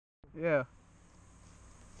Yeah.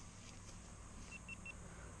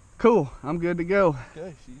 Cool. I'm good to go.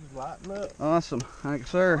 Okay, she's lighting up. Awesome. Thanks,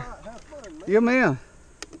 sir. All right, have fun, man. Yeah, man.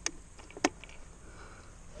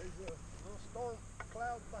 There's a little storm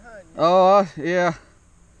cloud behind you. Oh, yeah.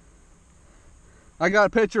 I got a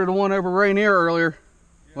picture of the one over Rainier earlier.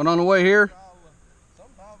 Yeah. When on the way here.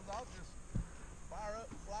 Sometimes I'll just fire up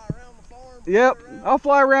and fly around the farm. Yep. I'll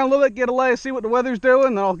fly around a little bit, get a lay, see what the weather's doing,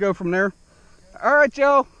 and then I'll go from there. Okay. All right,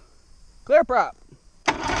 y'all. Clear prop.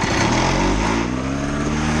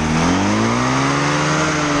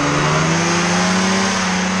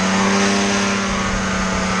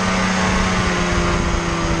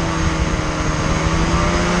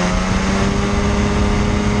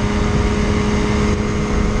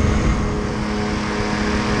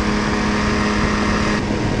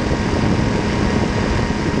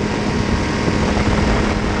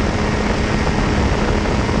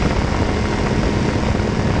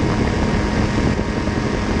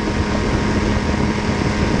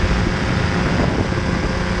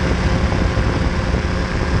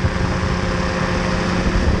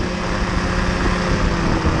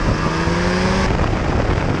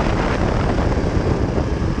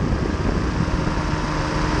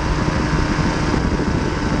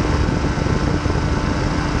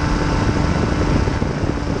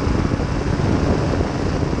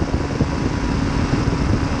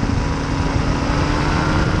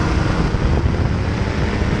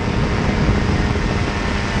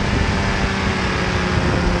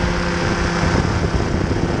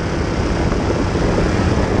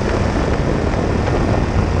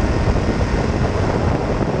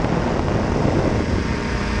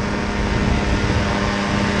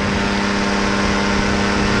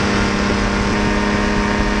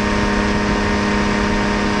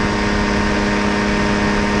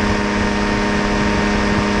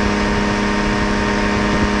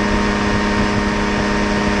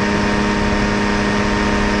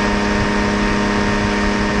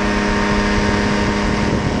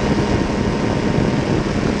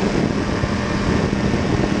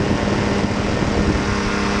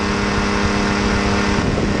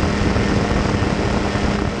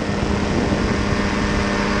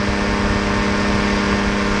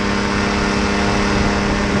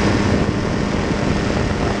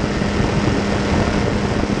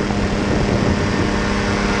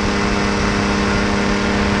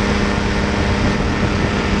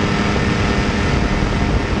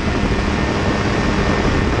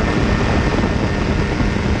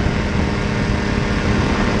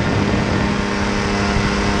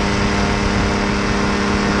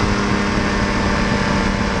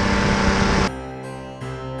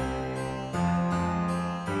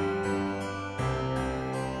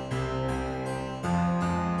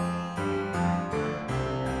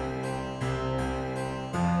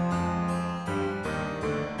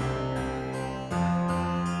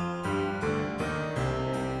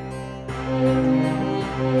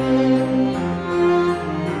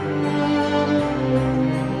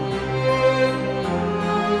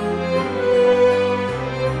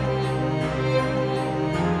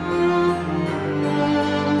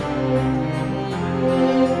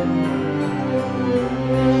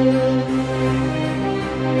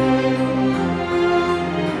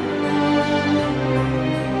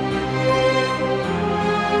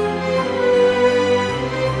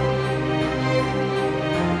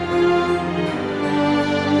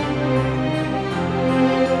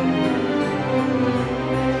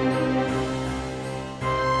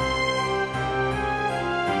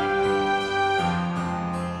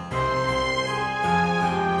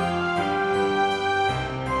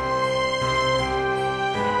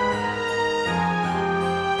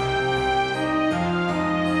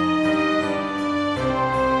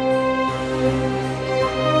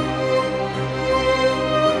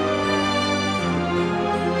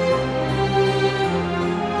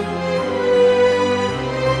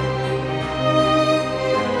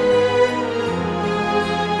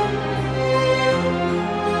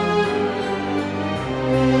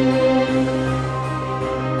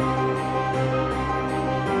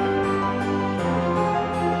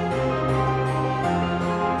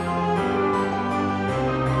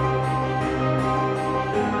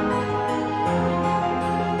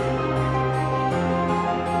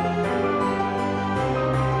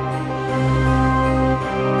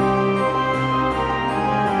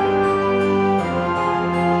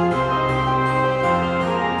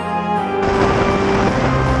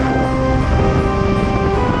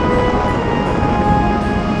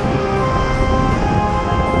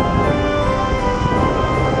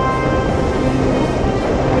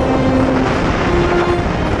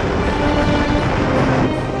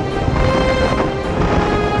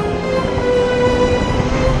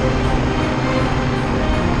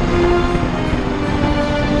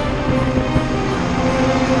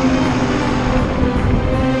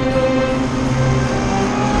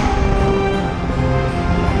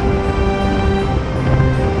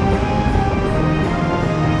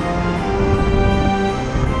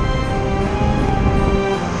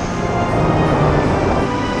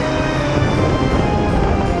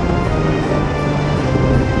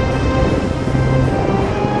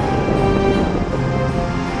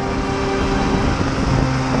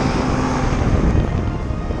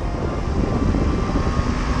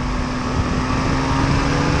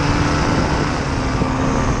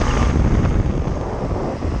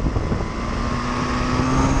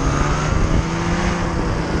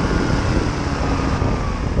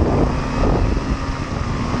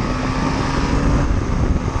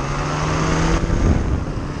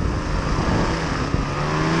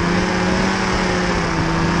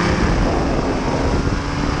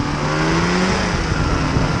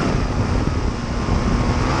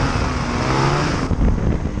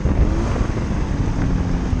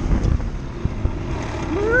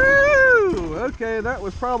 okay, that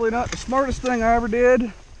was probably not the smartest thing I ever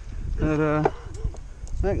did. But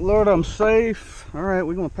thank Lord I'm safe. All right,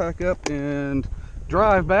 we're gonna pack up and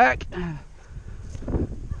drive back.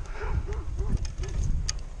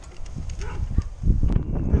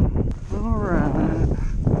 All right.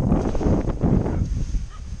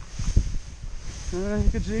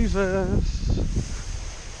 Thank you, Jesus.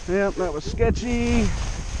 Yep, that was sketchy.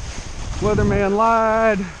 Weatherman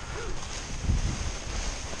lied.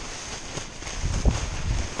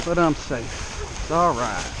 But I'm safe. It's all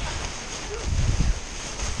right.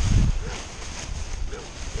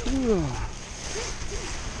 Whew.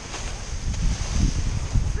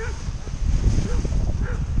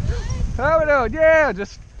 How we doing? Yeah,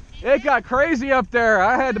 just it got crazy up there.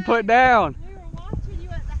 I had to put down. We were watching you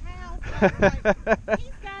at the house. I was like, he's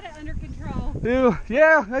got it under control.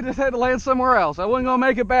 Yeah, I just had to land somewhere else. I wasn't gonna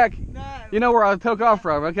make it back. No. You know where I took off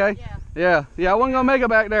from, okay? Yeah. Yeah, I wasn't gonna make it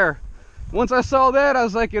back there. Once I saw that, I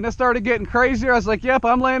was like, and it started getting crazier. I was like, yep,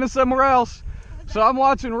 I'm landing somewhere else. So I'm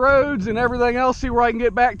watching roads and everything else, see where I can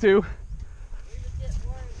get back to. We was getting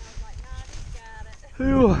worried. I was like, nah, he's got it.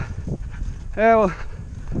 Whew. Yeah, well,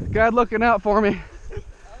 God looking out for me. Oh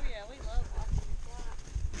yeah, we love watching you fly.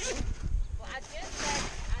 Well, I just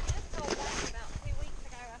told Wayne about 2 weeks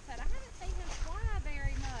ago. I said I haven't seen him fly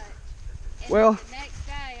very much. And Well, the next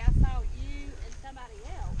day I saw you and somebody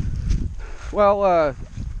else. well,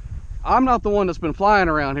 I'm not the one that's been flying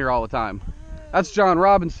around here all the time. That's John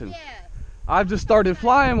Robinson. Yeah. I've just started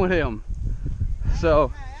flying with him. So,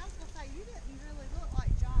 Okay, I was gonna say you didn't really look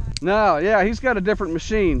like John. no, yeah, he's got a different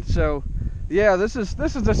machine. So, yeah, this is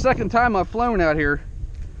the second time I've flown out here.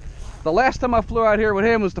 The last time I flew out here with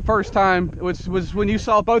him was the first time, which was when you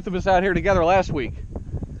saw both of us out here together last week. Gosh,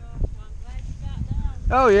 well, I'm glad you got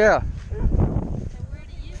down. Oh yeah, So where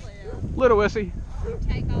do you live? Little Wissy. You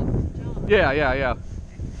take off from John. Yeah.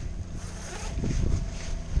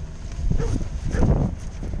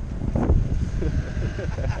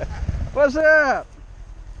 What's up?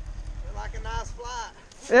 Feel like a nice flight.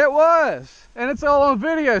 It was, and it's all on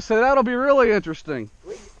video, so that'll be really interesting.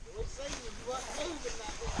 We seen you wasn't moving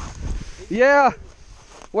that way. Yeah.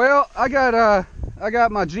 Well, I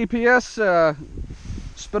got my GPS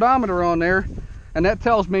speedometer on there, and that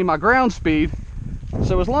tells me my ground speed.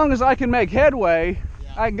 So as long as I can make headway,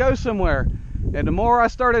 I can go somewhere. And the more I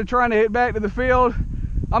started trying to hit back to the field,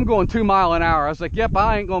 I'm going 2 miles an hour. I was like, yep,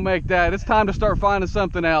 I ain't gonna make that. It's time to start finding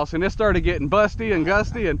something else. And it started getting busty and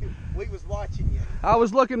gusty, and We was watching you. I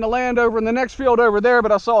was looking to land over in the next field over there,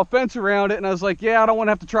 but I saw a fence around it, and I was like, yeah, I don't want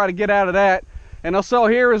to have to try to get out of that. And I saw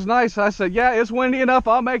here is nice. I said, yeah, it's windy enough.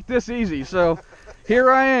 I'll make this easy. So here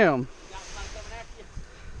I am.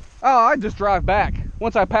 Oh, I just drive back.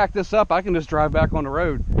 Once I pack this up, I can just drive back on the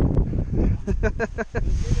road. We was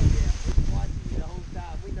watching you the whole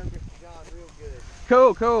time. We know Mr. John real good.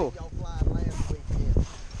 Cool. Y'all flying last weekend.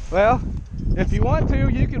 Well, if you want to,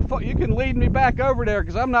 you can lead me back over there,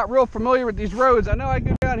 because I'm not real familiar with these roads. I know I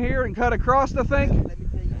go down here and cut across, I think. Let me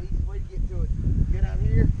tell you the easy way to get to it. Get out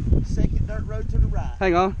here, second dirt road to the right.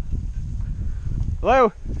 Hang on.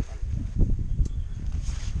 Hello?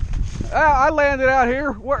 I landed out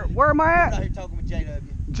here. Where am I Right at? here talking with JW.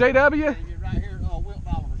 JW? You're right here at Wilton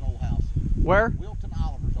Oliver's old house. Where? Wilton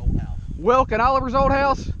Oliver's old house. Wilk and Oliver's old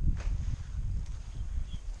house?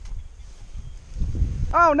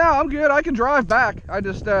 Oh no, I'm good. I can drive back. I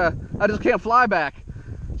just can't fly back.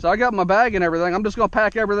 So I got my bag and everything. I'm just gonna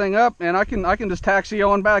pack everything up, and I can just taxi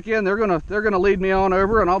on back in. They're gonna lead me on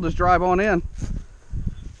over, and I'll just drive on in.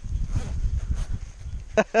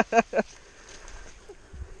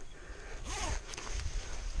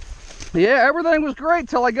 Yeah, everything was great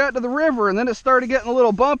till I got to the river, and then it started getting a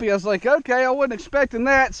little bumpy. I was like, okay, I wasn't expecting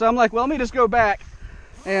that. So I'm like, well, let me just go back.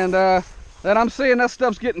 And then I'm seeing that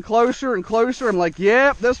stuff's getting closer and closer. I'm like,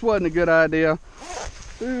 yep, this wasn't a good idea.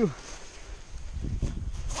 Ooh.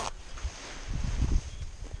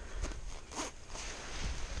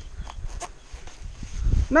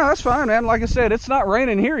 No, that's fine, man. Like I said, it's not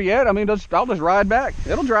raining here yet. I mean, I'll just ride back.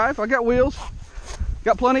 It'll drive. I got wheels.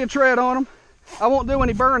 Got plenty of tread on them. I won't do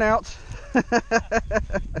any burnouts.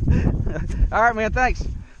 All right, man. Thanks.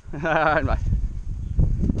 All right, bye.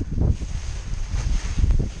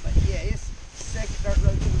 But yeah, it's second dirt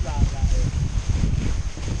road to the right there.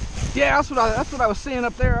 Yeah, that's what I was seeing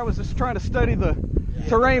up there. I was just trying to study the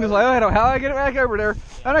terrain. It's like, oh, how do I get it back over there?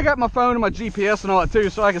 And I got my phone and my GPS and all that too,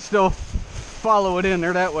 so I can still follow it in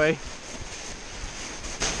there that way.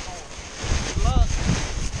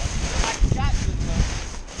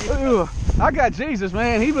 Ooh, I got Jesus,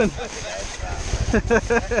 man. He been.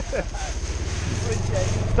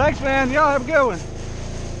 Thanks, man. Y'all have a good one.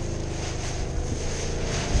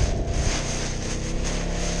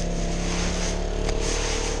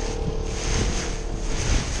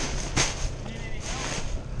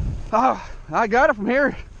 Oh, I got it from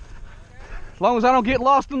here. As long as I don't get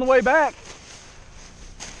lost on the way back.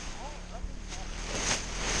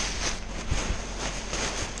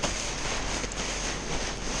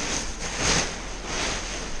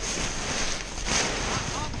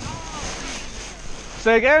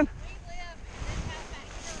 Say again? We live in this house back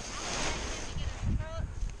here. I'm gonna take him to get his truck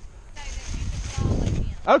so that you can follow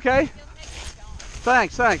him. Okay. He'll take you gone.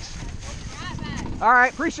 Thanks, thanks. Right back. All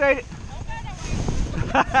right, appreciate it. Don't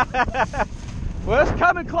go nowhere. Well, it's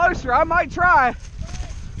coming closer. I might try.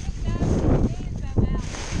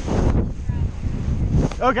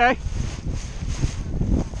 Okay.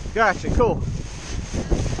 Gotcha, cool.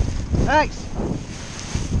 Thanks.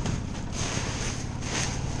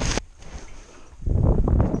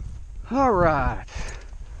 All right.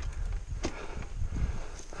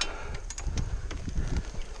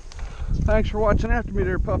 Thanks for watching after me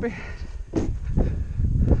there, puppy.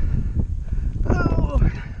 Oh.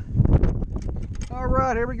 All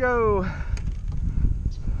right, here we go.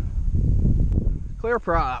 Clear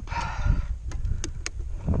prop.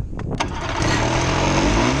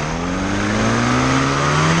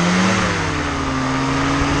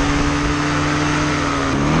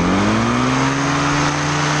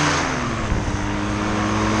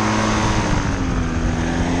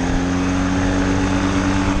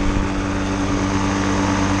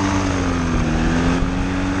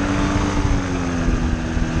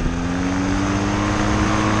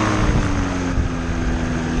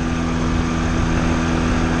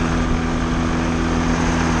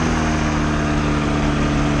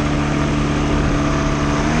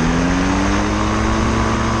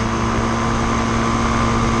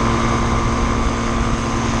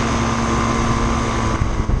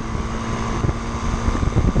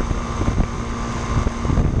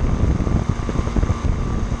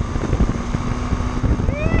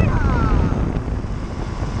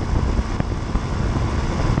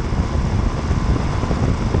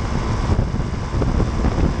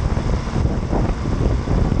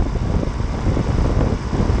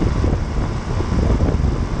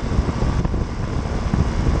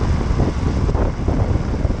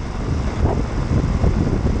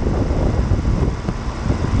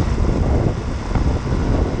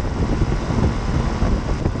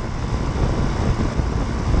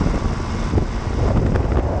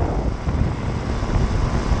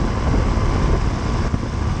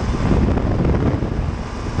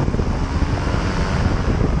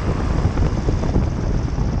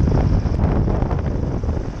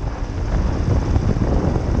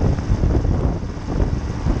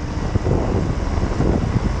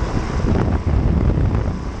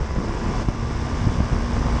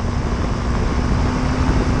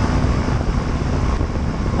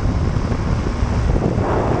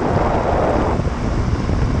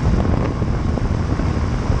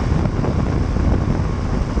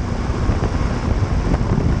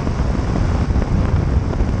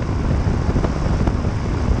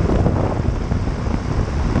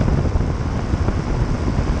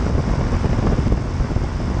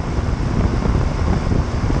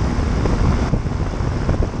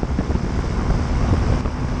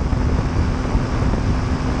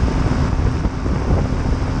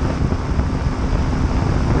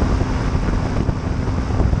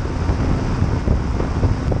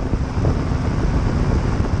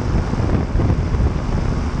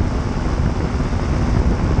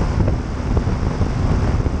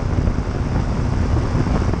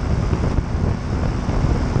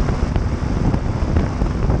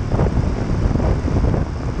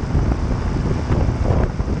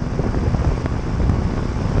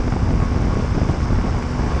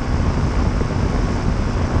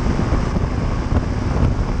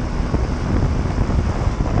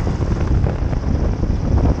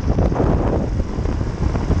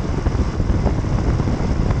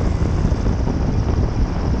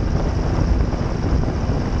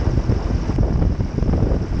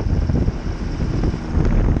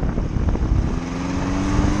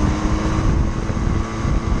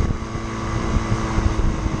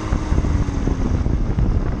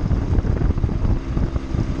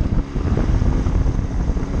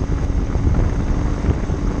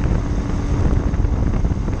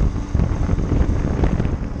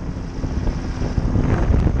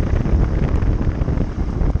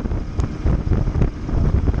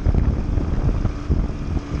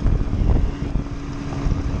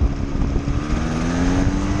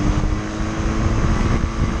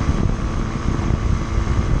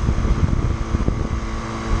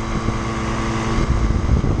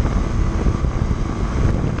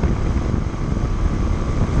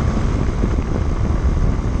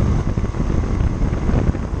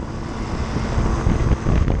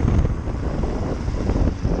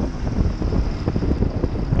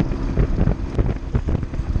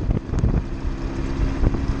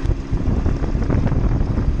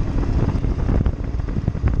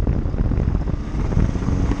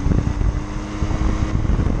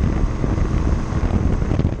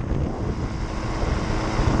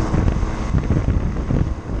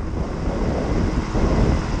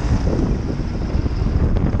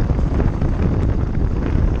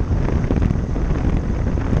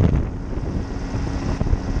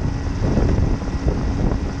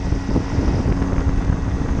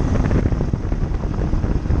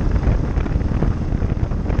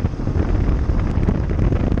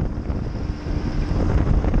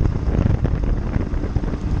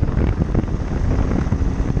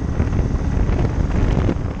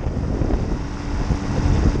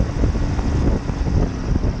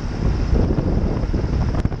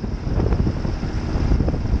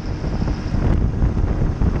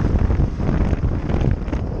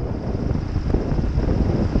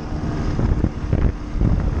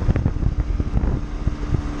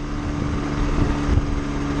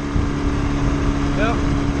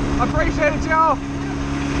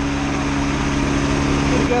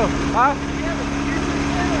 Huh?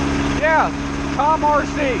 Yeah, Tom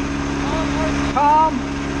RC. Tom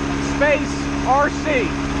space RC.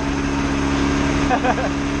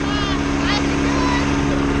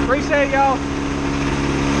 Appreciate y'all.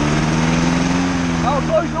 Oh,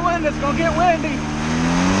 close the window, it's gonna get windy.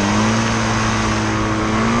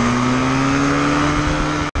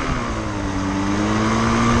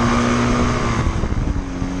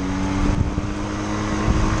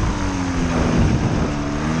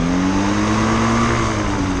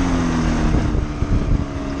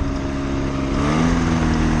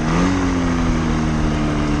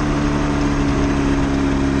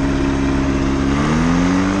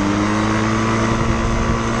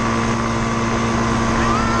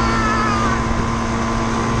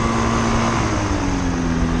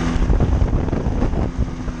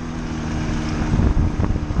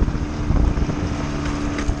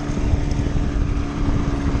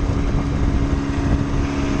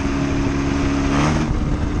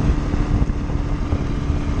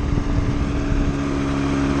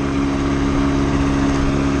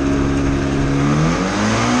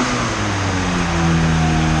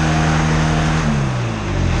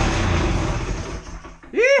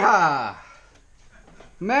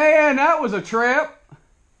 Man, that was a trip.